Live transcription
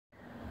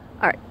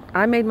Alright,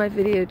 I made my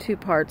video 2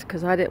 parts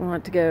because I didn't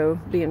want it to go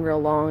being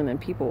real long and then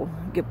people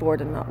get bored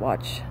and not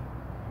watch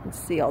and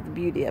see all the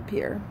beauty up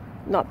here.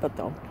 Not that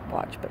they'll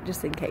watch, but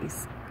just in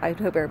case. I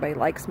hope everybody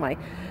likes my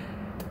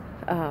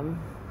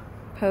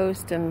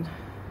post and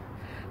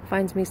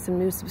finds me some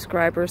new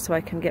subscribers so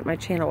I can get my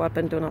channel up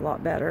and doing a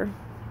lot better.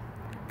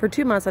 For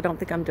 2 months, I don't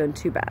think I'm doing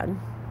too bad.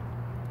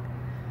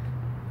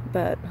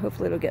 But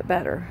hopefully it'll get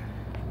better.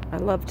 I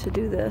love to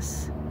do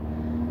this,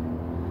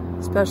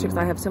 especially because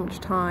I have so much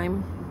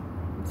time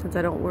since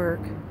I don't work.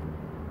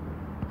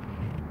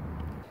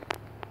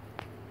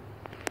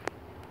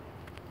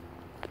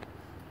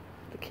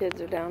 The kids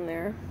are down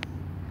there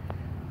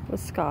with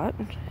Scott.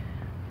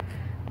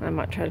 I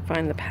might try to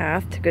find the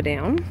path to go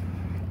down.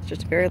 It's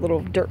just a very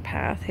little dirt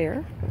path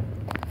here.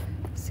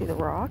 See the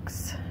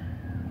rocks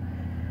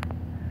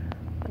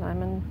that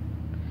I'm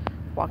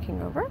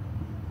walking over.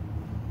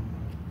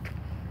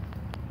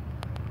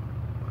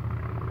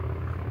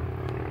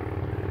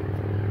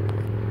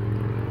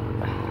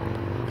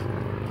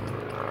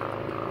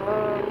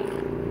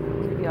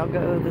 Maybe I'll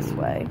go this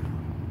way.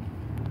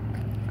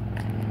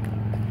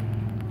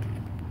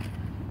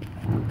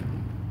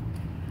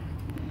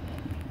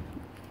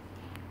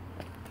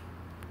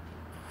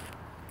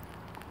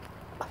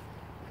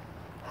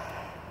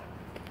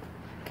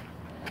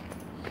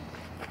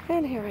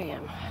 And here I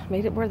am.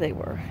 Made it where they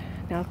were.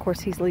 Now, of course,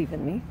 he's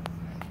leaving me.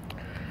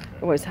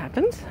 It always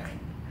happens.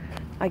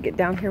 I get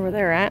down here where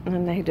they're at, and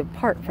then they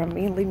depart from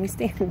me and leave me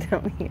standing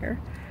down here.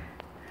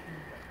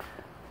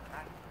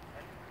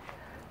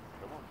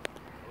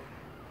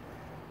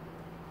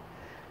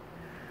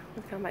 I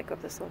think I might go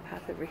up this little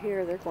path over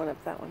here. They're going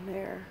up that one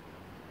there.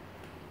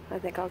 I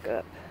think I'll go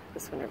up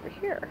this one over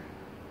here.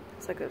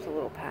 Looks like there's a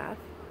little path.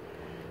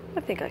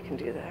 I think I can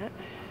do that.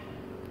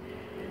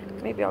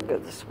 Maybe I'll go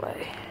this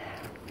way.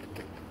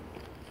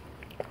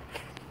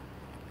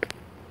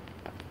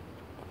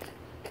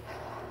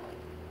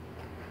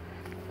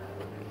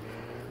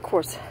 Of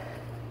course,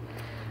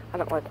 I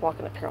don't like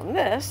walking up here on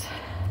this,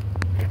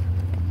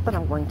 but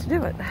I'm going to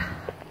do it.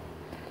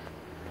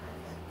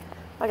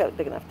 I got a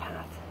big enough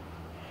path.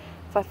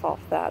 If I fall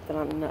off that, then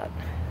I'm a nut.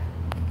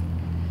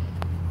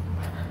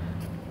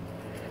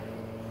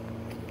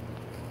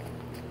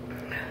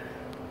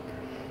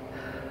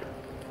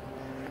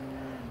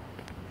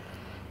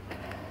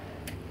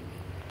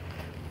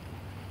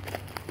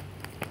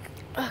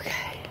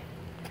 Okay.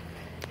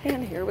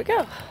 And here we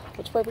go.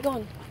 Which way are we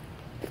going?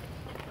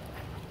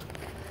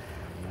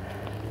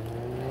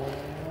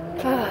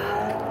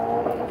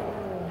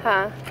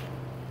 Huh?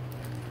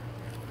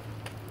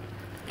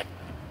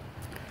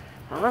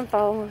 I'm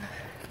following.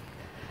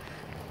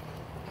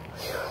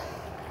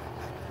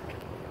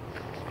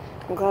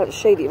 I'm glad it's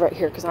shady right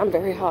here because I'm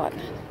very hot.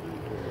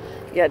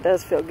 Yeah, it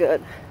does feel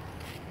good.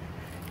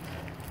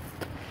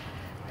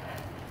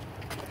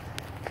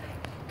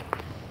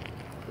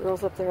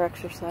 Girls up there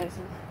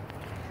exercising.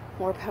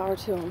 More power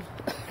to them.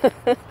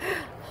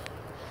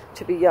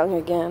 To be young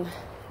again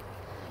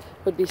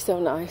would be so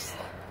nice.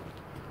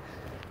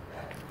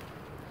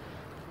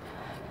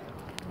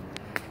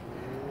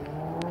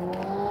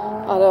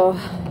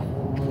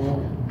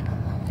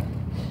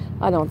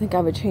 I don't think I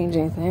would change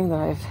anything that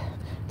I've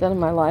done in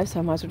my life, so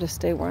I might as well just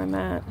stay where I'm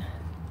at.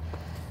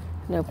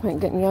 No point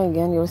getting young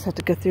again. You just have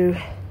to go through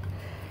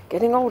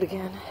getting old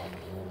again.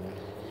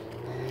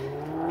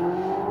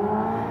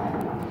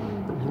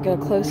 I've got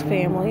a close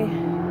family,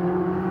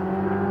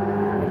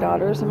 my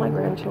daughters and my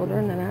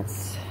grandchildren, and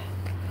that's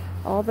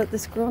all that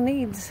this girl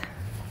needs.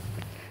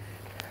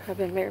 I've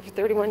been married for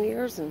 31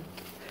 years, and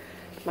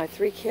my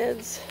 3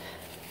 kids.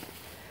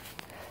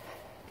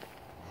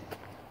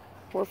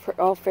 We're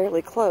all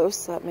fairly close,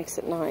 so that makes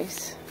it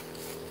nice.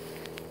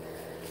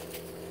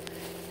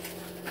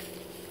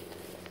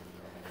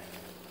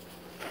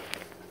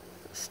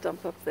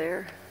 Stump up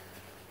there,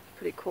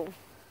 pretty cool.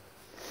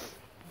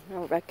 Now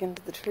we're back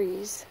into the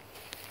trees.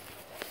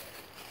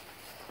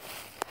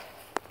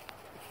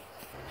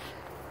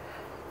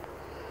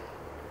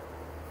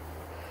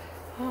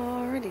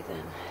 Alrighty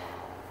then.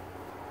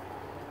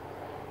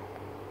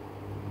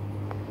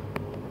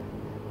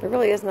 There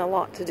really isn't a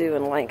lot to do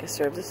in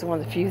Lancaster. This is one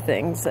of the few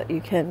things that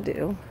you can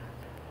do.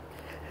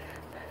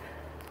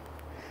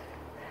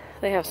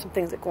 They have some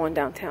things that go on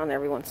downtown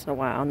every once in a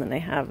while, and then they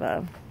have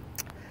a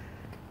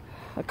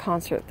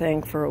concert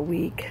thing for a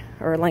week,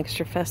 or a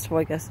Lancaster Festival,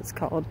 I guess it's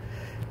called.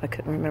 I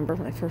couldn't remember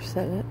when I first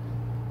said it.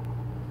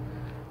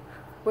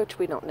 Which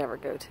we don't never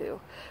go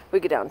to. We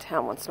go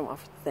downtown once in a while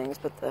for things,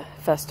 but the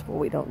festival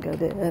we don't go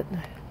to it.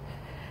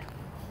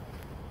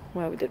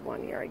 Well, we did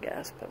 1 year, I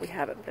guess, but we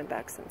haven't been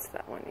back since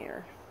that 1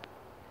 year.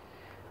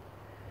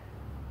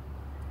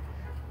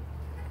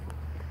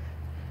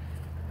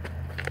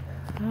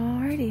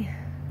 Alrighty.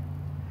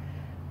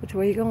 Which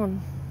way are you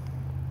going?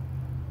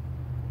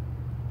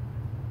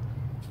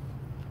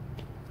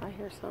 I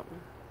hear something.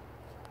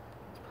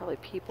 It's probably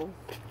people.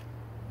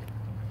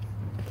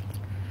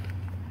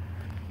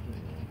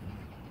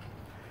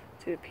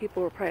 Dude,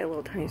 people were probably a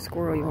little tiny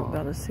squirrel you won't be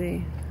able to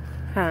see.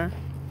 Huh?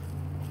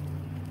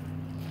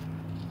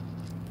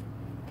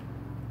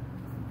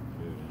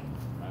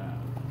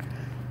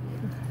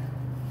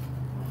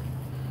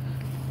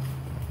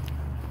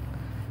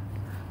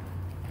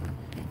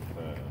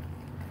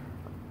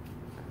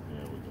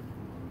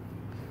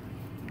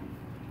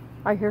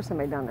 I hear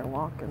somebody down there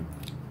walking.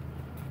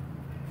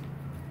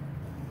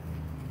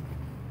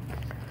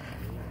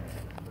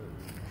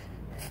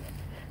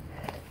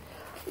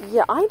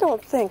 Yeah, I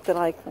don't think that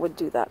I would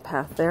do that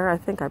path there. I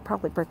think I'd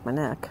probably break my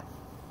neck.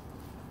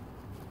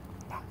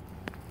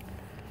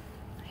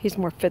 He's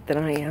more fit than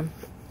I am.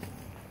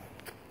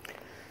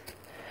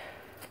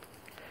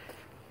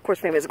 Of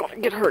course, maybe it's going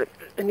to get hurt.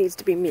 It needs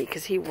to be me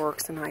because he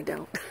works and I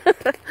don't.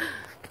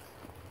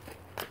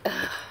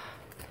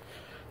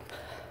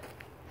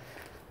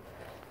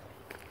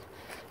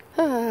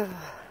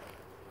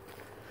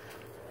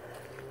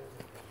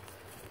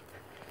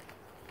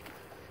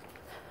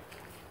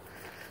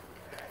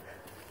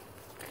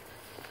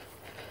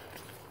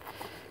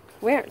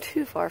 We aren't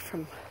too far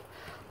from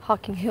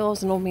Hocking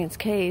Hills and Old Man's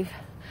Cave.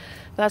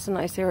 That's a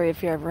nice area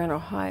if you're ever in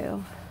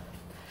Ohio.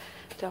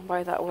 Down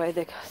by that way,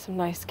 they got some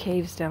nice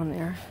caves down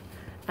there.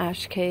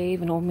 Ash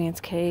Cave and Old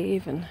Man's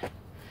Cave, and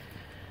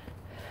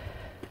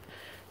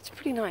it's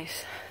pretty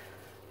nice.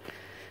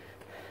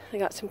 They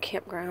got some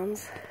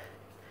campgrounds.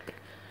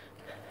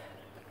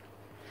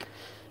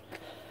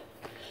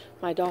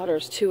 My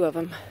daughters, 2 of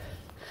them,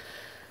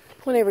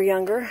 when they were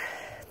younger,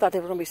 thought they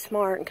were going to be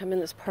smart and come in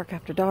this park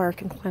after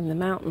dark and climb the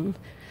mountain.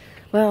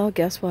 Well,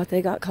 guess what?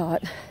 They got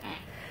caught.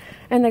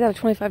 And they got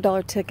a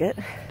 $25 ticket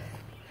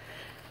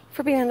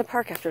for being in the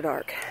park after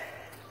dark.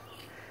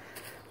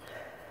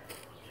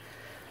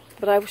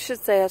 But I should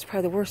say that's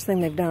probably the worst thing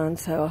they've done,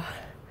 so I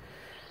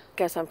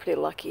guess I'm pretty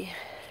lucky.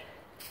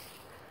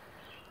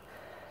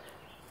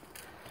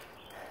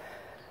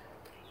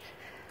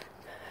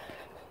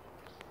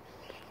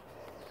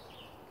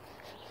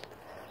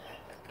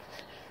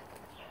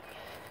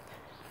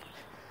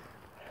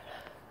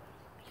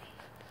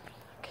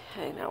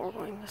 Okay, now we're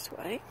going this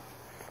way.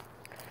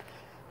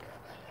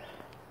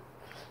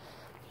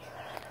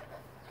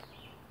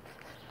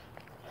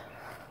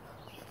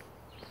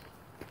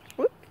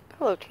 Whoop,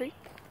 hello tree.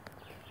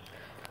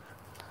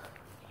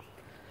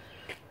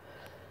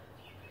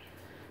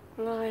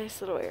 Nice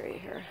little area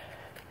here.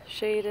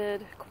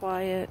 Shaded,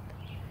 quiet.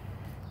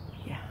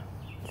 Yeah,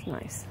 it's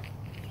nice.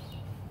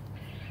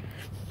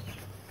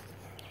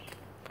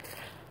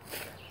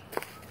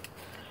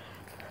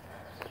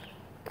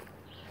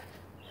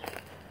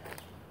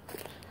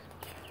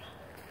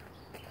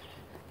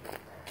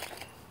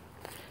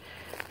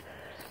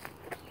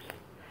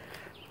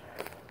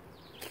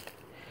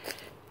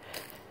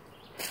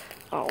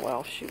 Oh,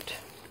 well, shoot.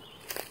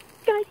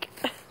 Yike!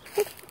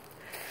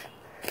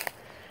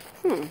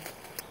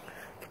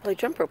 Play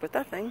jump rope with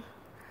that thing.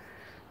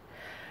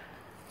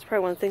 It's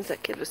probably one of the things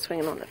that kid was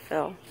swinging on that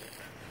fell.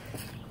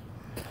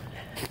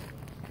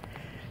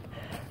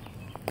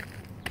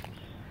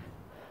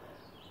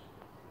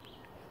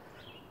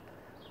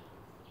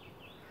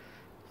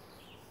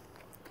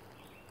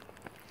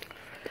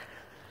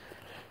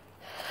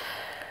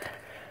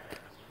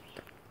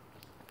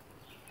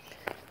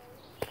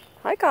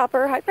 Hi,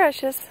 Copper. Hi,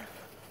 Precious.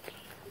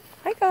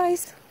 Hi,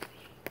 guys.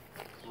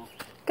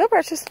 Go,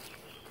 Precious.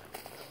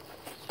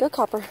 Go,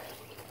 Copper.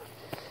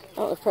 I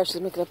don't know if Precious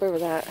is making up over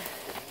that.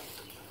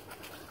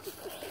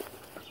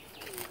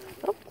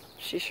 Oh,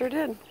 she sure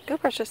did. Go,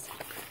 Precious.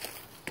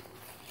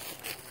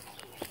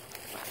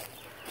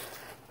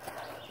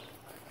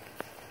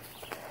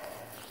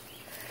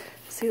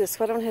 See the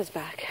sweat on his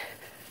back.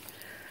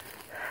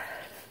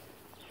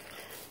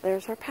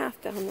 There's our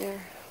path down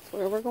there. That's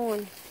where we're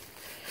going.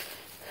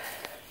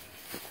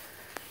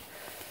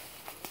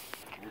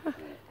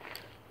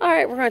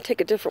 Alright, we're going to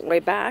take a different way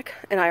back.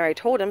 And I already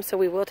told him, so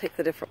we will take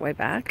the different way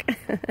back.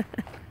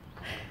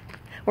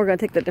 We're going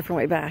to take the different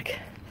way back.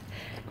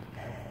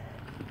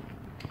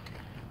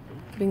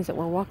 Being that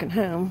we're walking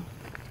home,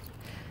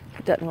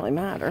 it doesn't really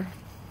matter.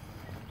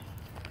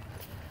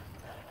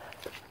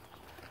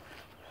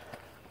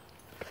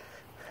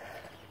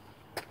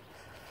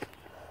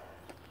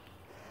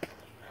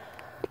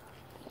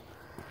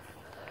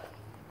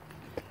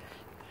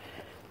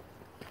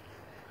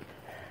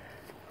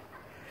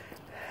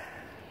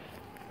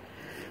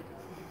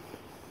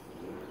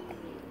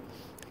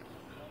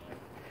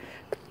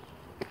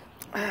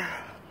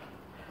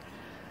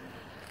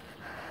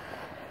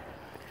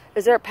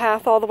 Is there a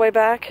path all the way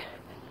back?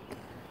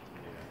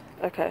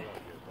 Okay.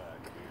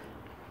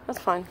 That's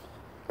fine.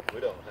 We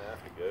don't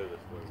have to go this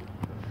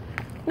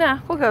way. Nah,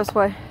 we'll go this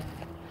way.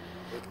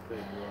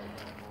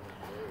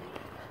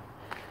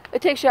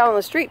 It takes you out on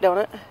the street, don't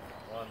it?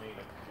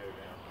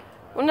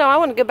 Well, no, I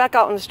want to get back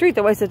out on the street.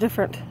 That way it's a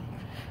different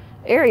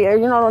area.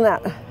 You're not on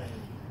that.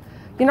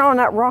 You're not on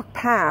that rock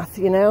path,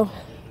 you know.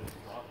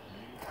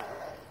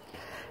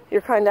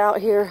 You're kind of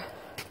out here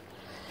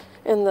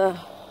in the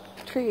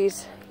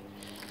trees.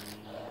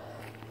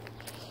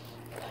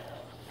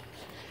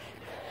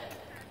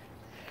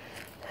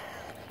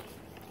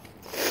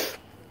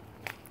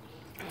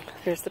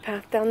 There's the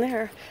path down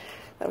there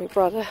that we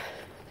brought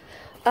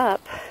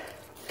up.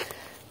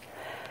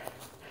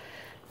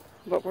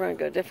 But we're going to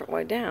go a different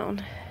way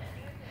down.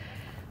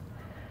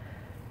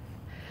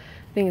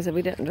 Being as that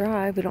we didn't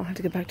drive, we don't have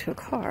to go back to a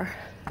car.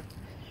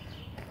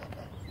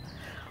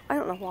 I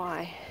don't know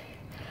why.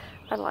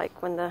 I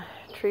like when the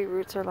tree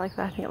roots are like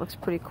that. I think it looks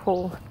pretty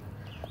cool.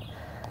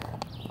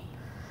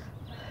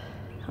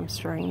 I'm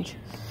strange.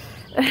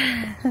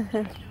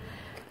 But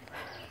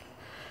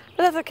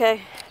that's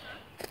okay.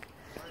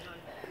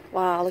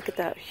 Wow, look at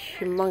that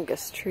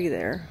humongous tree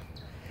there.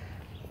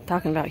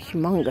 Talking about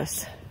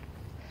humongous.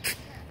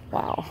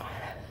 Wow.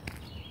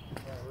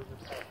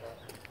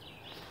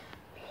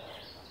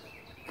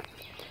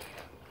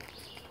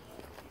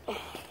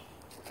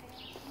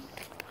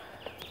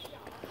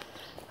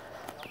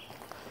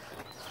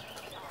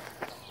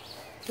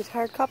 You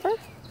tired, Copper?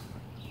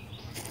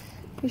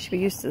 You should be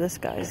used to this,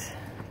 guys.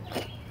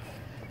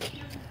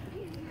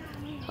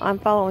 I'm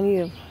following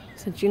you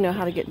since you know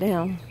how to get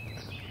down.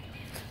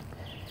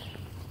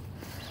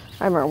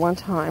 I remember one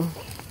time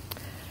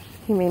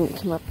he made me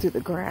come up through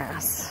the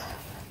grass.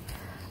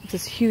 It's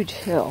this huge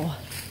hill,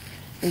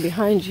 and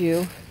behind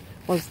you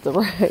was the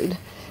road.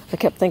 I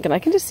kept thinking I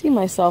can just see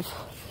myself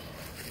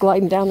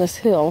gliding down this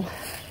hill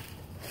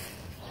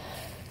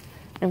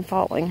and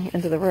falling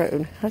into the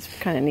road. That's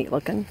kind of neat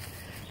looking.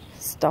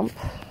 Stump.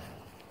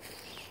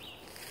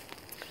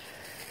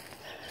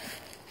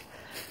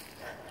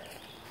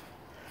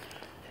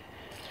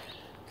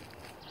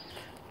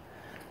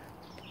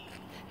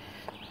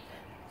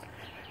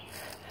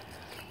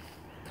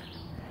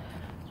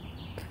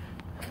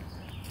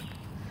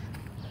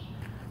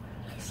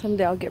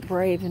 Someday I'll get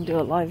brave and do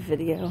a live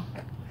video.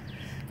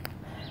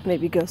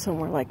 Maybe go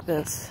somewhere like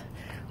this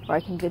where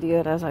I can video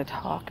it as I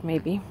talk,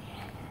 maybe.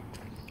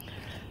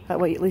 That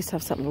way you at least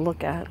have something to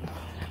look at.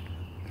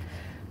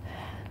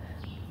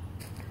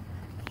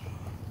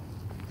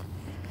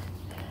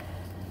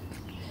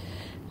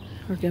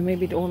 We're going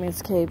maybe to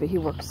Orman's Cave, but he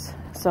works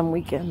some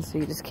weekends, so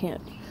you just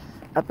can't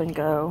up and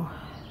go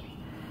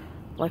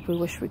like we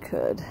wish we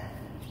could.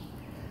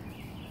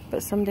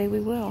 But someday we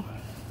will.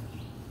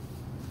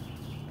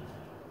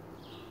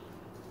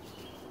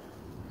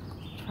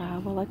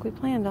 Travel like we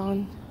planned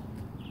on.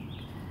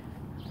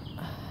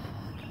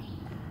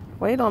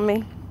 Wait on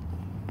me.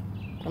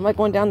 Am I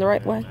going down the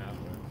right way?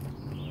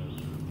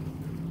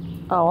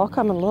 Oh, I'll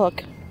come and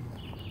look.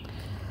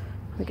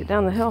 We get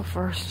down the hill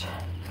first.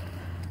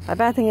 My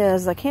bad thing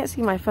is I can't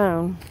see my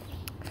phone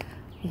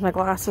with my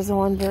glasses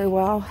on very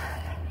well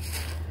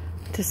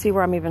to see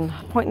where I'm even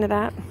pointing it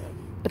at.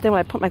 But then when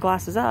I put my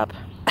glasses up,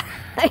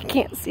 I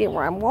can't see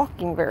where I'm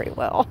walking very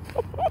well.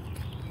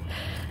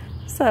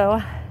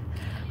 So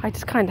I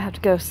just kind of have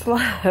to go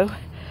slow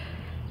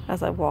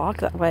as I walk.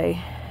 That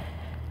way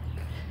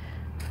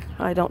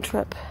I don't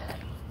trip.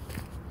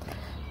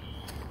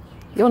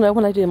 You'll know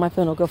when I do, my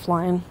phone will go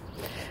flying.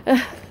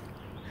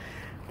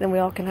 Then we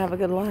all can have a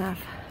good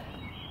laugh.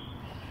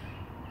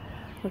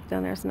 Look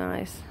down there, it's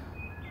nice.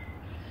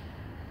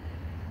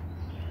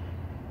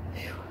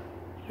 Whew.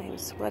 I am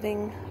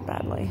sweating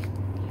badly.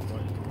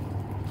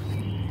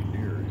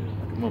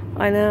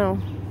 I know.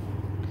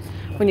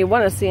 When you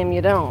want to see them,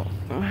 you don't.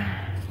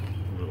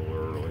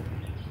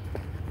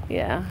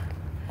 Yeah.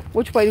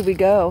 Which way do we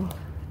go?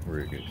 We're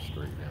going to go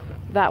straight down.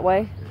 That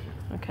way?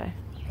 Yeah. Okay.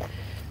 I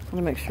want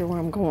to make sure where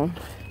I'm going.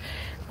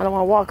 I don't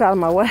want to walk out of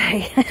my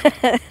way.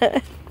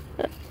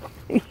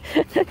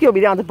 You'll be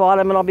down at the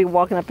bottom and I'll be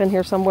walking up in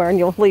here somewhere and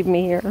you'll leave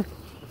me here.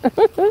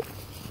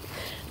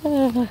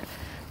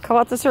 Call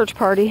out the search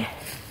party.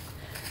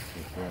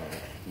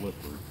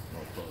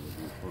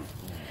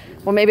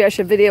 Well, maybe I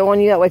should video on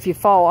you, that way if you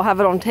fall, I'll have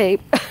it on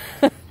tape.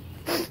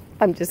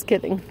 I'm just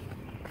kidding.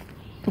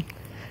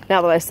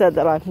 Now that I said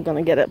that, I'm going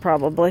to get it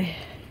probably.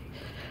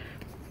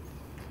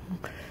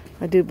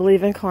 I do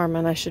believe in karma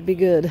and I should be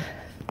good.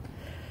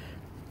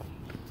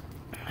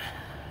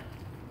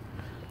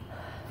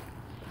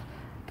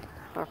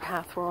 Our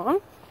path we're on.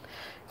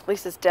 At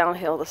least it's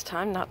downhill this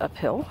time, not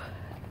uphill.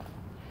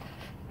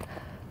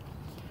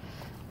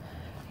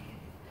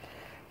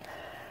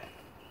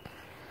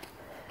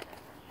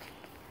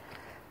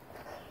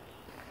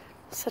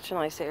 Such a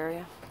nice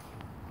area.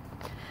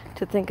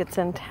 To think it's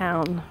in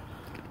town.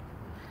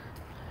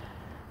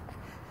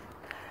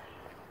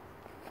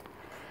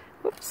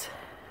 Whoops.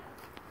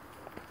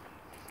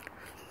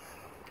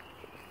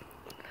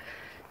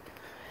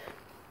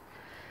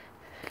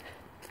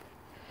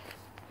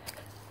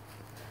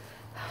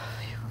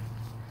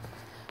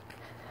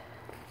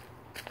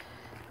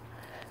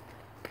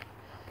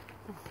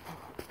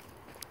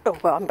 Oh,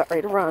 well, I'm about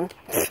ready to run.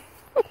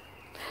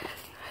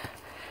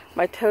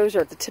 My toes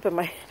are at the tip of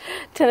my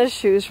tennis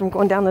shoes from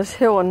going down this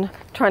hill and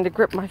trying to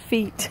grip my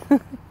feet.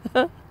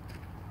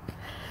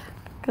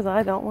 Because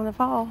I don't want to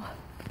fall.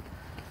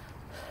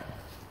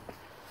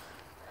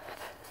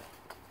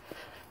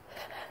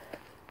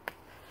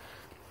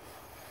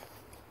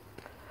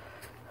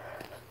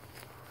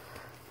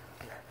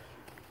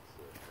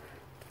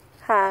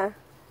 Hi.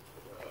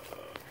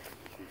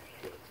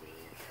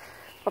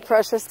 Well,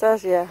 Precious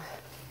does, yeah.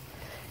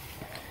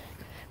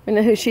 We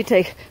know who she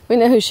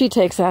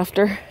takes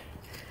after.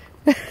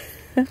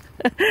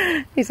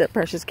 He said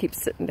Precious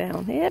keeps sitting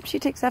down. Yep, she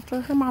takes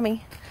after her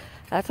mommy.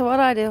 That's what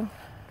I do.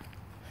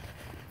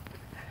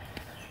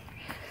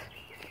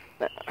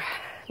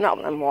 Not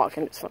when I'm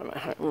walking, just when I'm at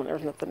home when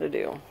there's nothing to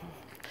do.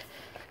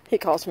 He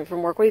calls me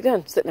from work. What are you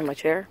doing? Sitting in my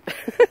chair.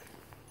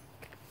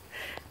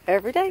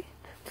 Every day.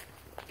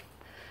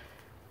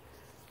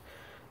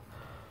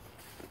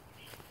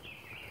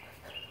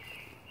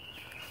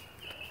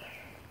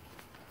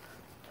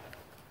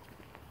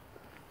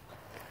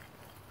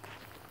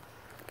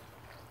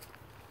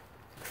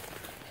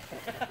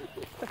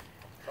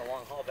 It's a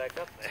long haul back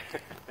up there.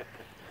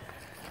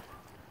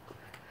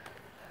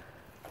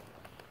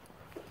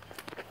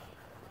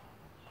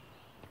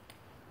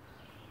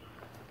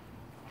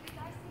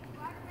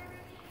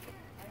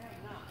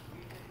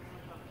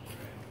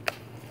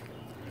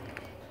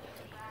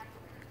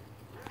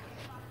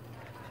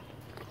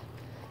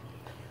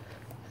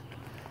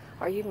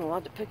 Are you even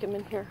allowed to pick him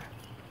in here?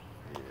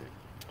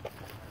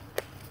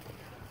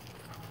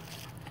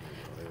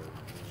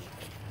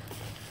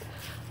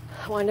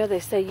 Well, I know they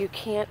say you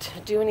can't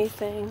do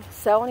anything,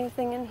 sell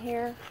anything in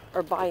here,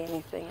 or buy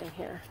anything in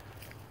here,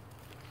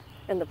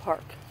 in the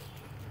park.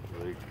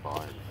 They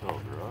buy and sell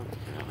drugs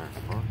in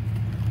there.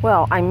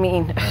 Well, I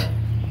mean,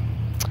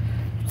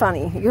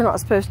 funny, you're not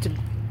supposed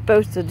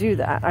to do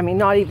that. I mean,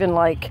 not even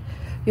like,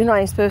 you're not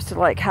even supposed to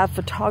like have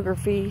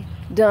photography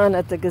done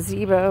at the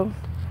gazebo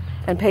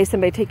and pay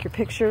somebody to take your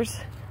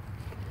pictures.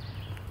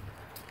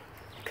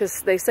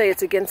 Because they say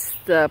it's against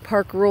the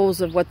park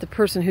rules of what the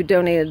person who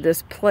donated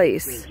this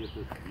place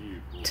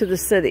to the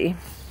city.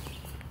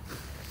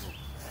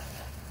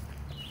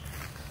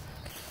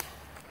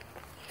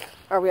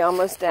 Are we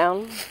almost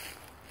down?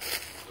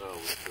 Oh,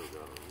 we still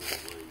got a little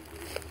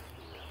ways.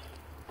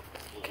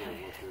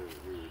 Okay.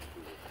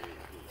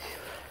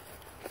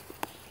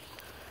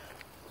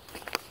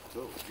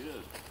 So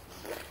good.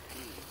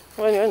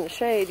 When you're in the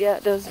shade, yeah,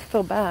 it doesn't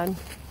feel bad.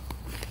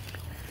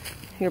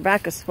 Your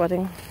back is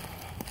sweating.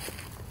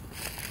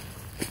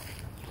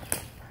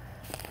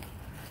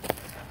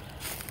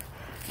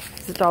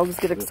 The dogs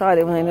get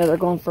excited when they know they're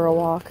going for a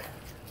walk.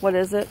 What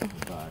is it? Back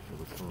of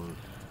the park.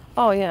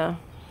 Oh, yeah.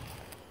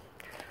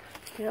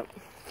 Yep,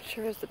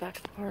 sure is the back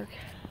of the park.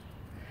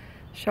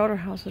 Shelter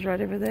house is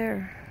right over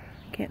there.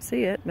 Can't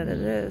see it, but it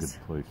is.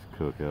 Good place to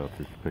cook out.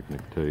 There's a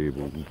picnic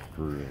table,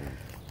 grill.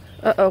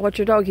 Uh-oh, watch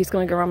your dog. He's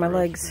going to go around my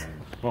legs.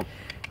 Oh.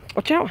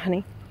 Watch out,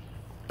 honey.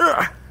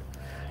 Ugh.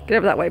 Get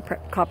over that way,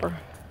 Copper.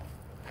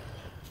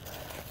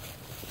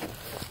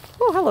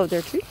 Oh, hello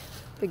there, tree.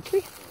 Big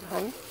tree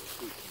behind me.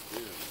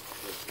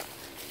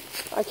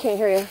 I can't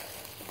hear you.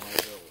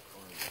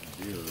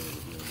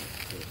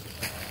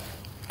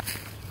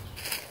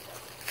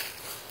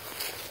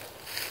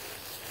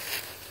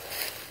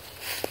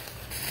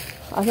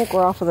 I think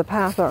we're off of the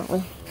path, aren't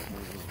we?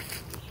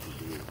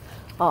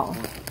 Oh.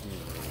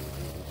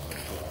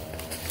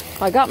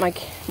 I got my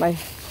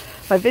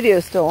video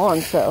still on,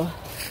 so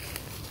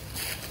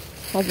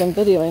I've been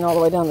videoing all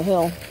the way down the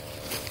hill.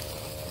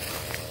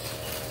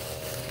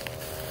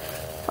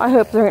 I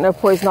hope there ain't no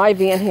poison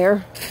ivy in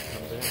here.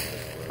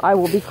 I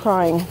will be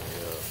crying.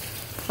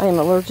 I am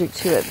allergic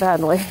to it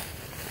badly.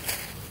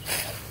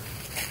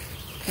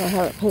 I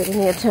haven't paid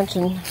any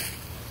attention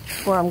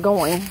where I'm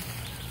going.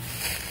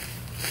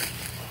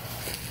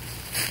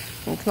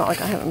 It's not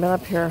like I haven't been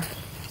up here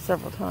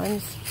several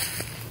times.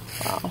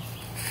 Wow.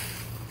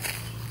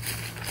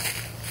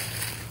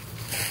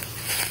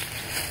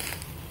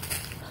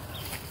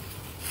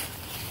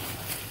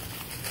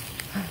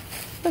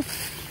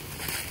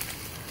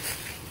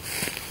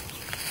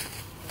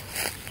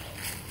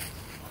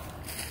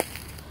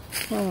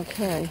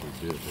 Okay.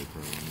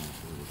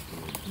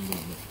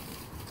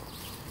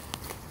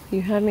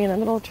 You had me in the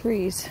middle of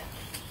trees.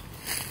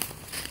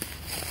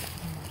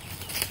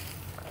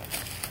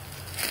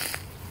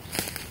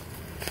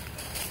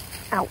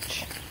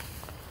 Ouch.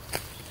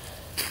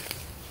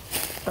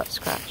 Got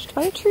scratched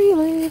by a tree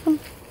limb. These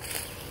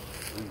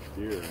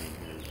deer in here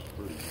is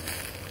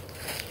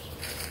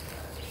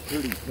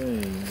pretty thing.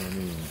 I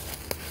mean,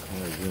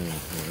 has in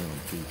around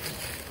people.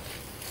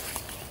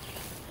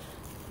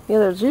 Yeah,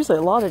 there's usually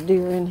a lot of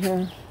deer in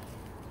here.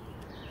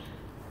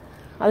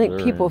 I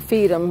think people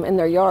feed them in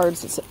their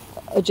yards. It's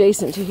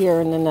adjacent to here,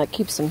 and then that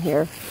keeps them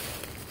here.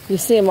 You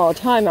see them all the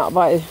time out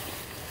by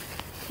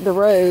the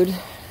road.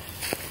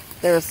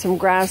 There's some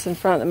grass in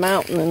front of the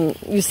mountain, and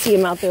you see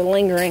them out there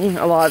lingering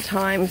a lot of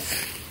times.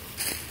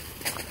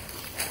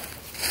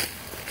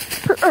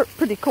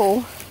 Pretty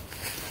cool.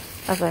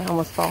 As I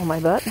almost fall on my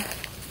butt.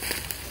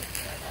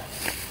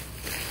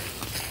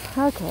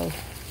 Okay.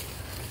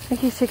 I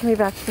think he's taking me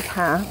back to the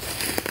path.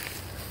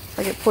 If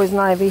I get poison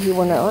ivy, he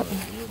will know it.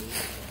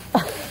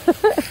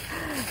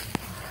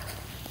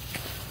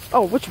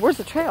 Oh, where's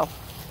the trail?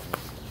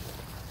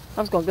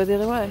 I was going to go the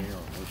other way.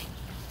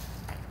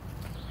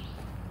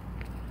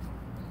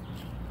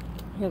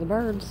 Hear the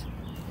birds.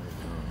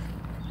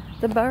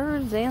 The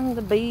birds and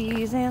the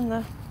bees and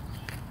the...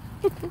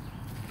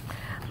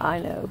 I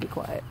know, be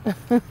quiet.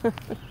 Good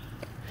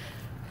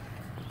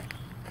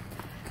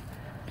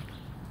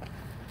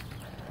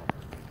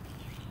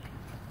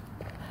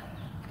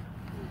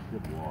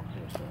walk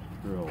past that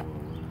trail a little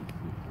ways.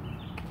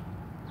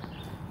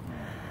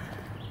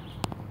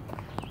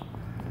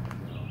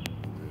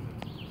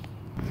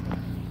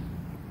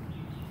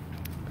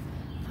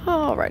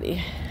 Alrighty,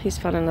 he's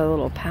found another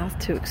little path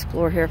to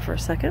explore here for a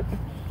second.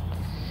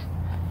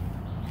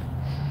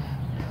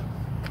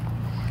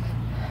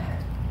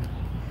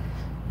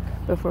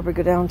 Before we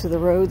go down to the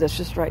road that's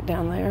just right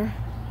down there.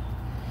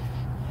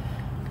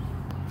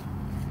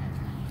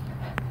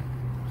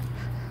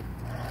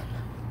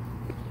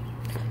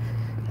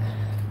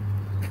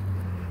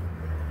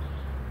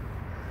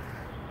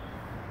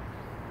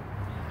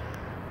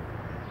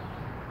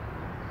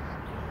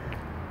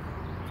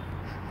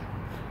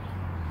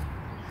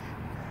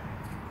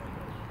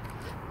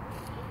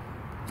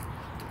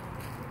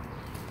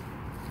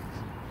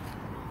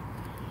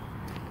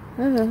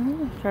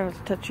 Try not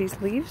to touch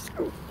these leaves.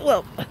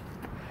 Well,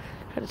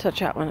 had to touch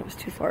that one, it was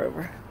too far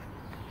over.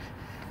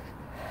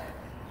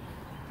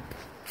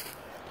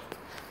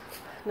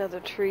 Another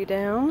tree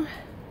down.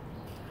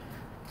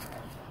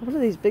 What are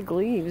these big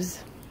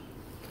leaves?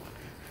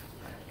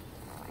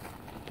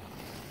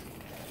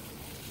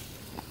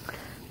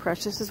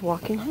 Precious is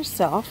walking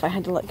herself. I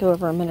had to let go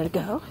of her a minute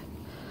ago.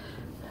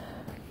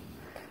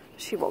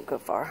 She won't go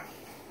far.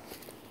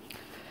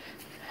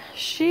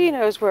 She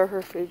knows where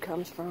her food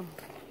comes from.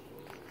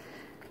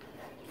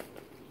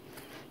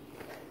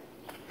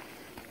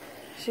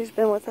 She's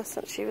been with us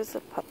since she was a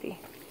puppy.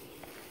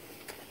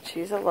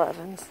 She's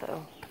 11,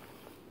 so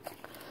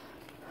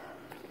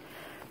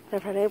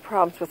never had any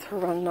problems with her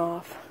running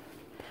off.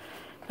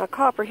 Now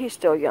Copper, he's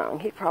still young.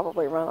 He'd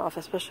probably run off,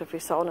 especially if he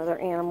saw another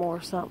animal or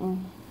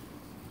something.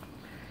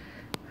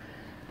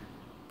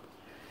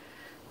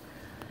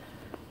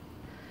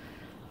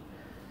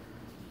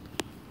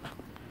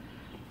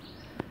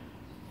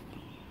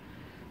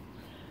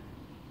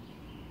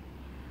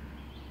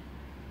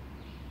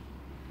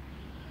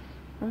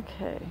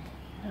 Okay,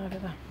 now I'm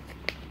gonna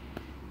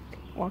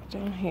walk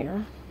down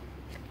here.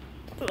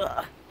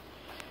 Ugh.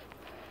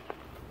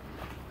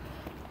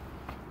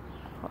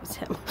 What was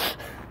him?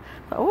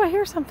 Oh, I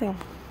hear something.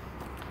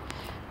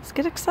 Let's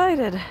get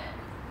excited.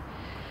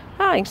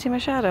 Ah, you can see my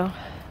shadow.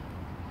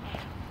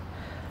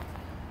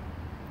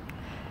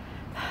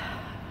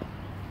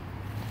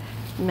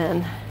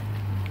 Men.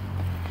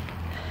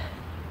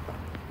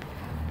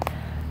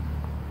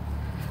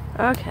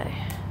 Okay.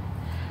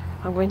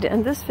 I'm going to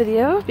end this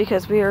video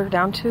because we are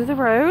down to the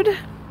road.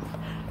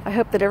 I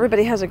hope that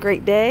everybody has a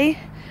great day.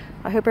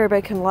 I hope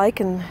everybody can like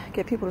and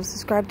get people to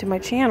subscribe to my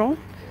channel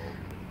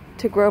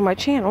to grow my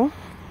channel.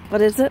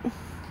 What is it?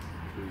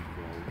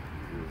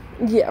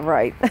 Yeah,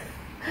 right.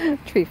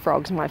 Tree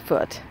frog's my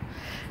foot.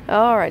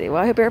 Alrighty, well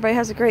I hope everybody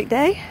has a great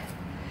day.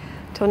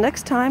 Till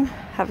next time,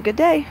 have a good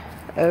day.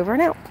 Over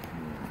and out.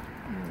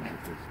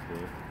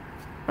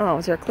 Oh,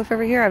 is there a cliff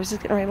over here? I was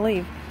just getting ready to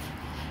leave.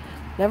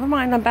 Never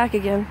mind, I'm back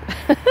again.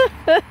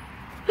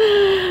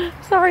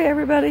 Sorry,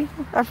 everybody.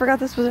 I forgot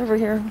this was over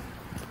here.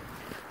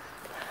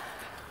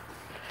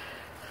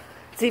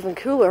 It's even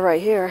cooler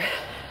right here.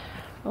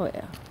 Oh,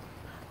 yeah.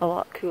 A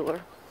lot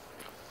cooler.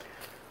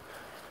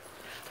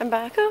 I'm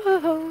back.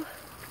 Oh.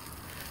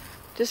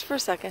 Just for a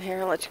second here,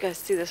 I'll let you guys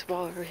see this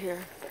wall over here.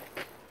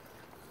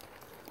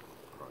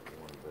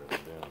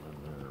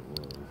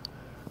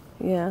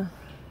 Yeah.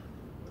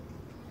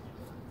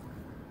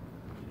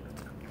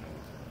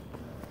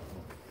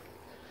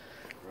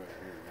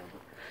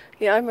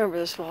 Yeah, I remember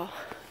this wall.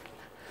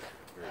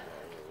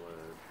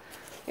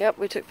 Yep,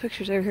 we took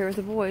pictures over here with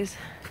the boys.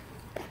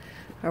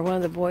 Or one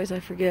of the boys,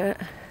 I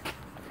forget.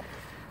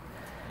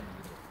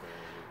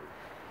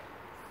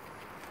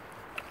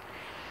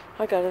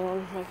 I got it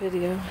on my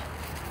video.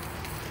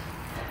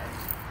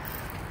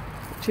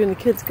 You and the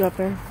kids go up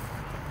there.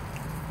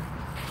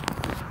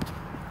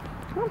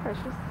 Come on,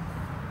 Precious.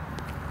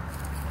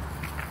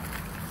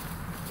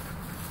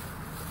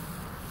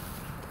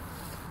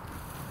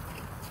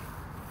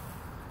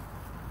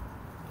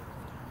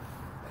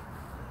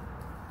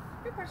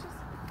 Here, Precious.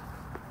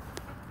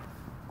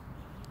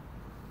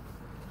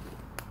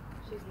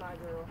 She's my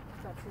girl.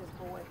 That's his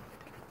boy.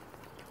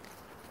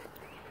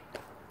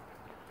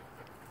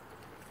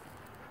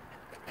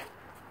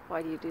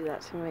 Why do you do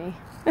that to me?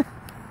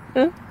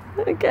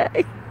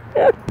 Okay.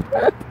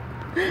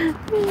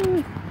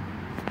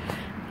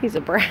 He's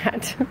a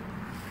brat.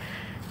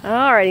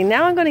 Alrighty,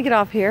 now I'm going to get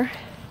off here.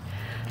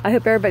 I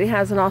hope everybody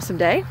has an awesome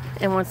day.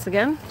 And once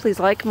again, please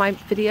like my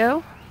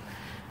video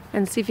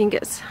and see if you can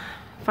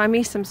find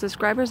me some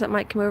subscribers that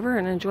might come over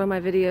and enjoy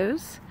my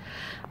videos.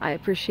 I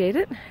appreciate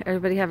it.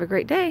 Everybody have a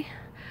great day.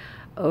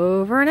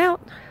 Over and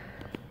out.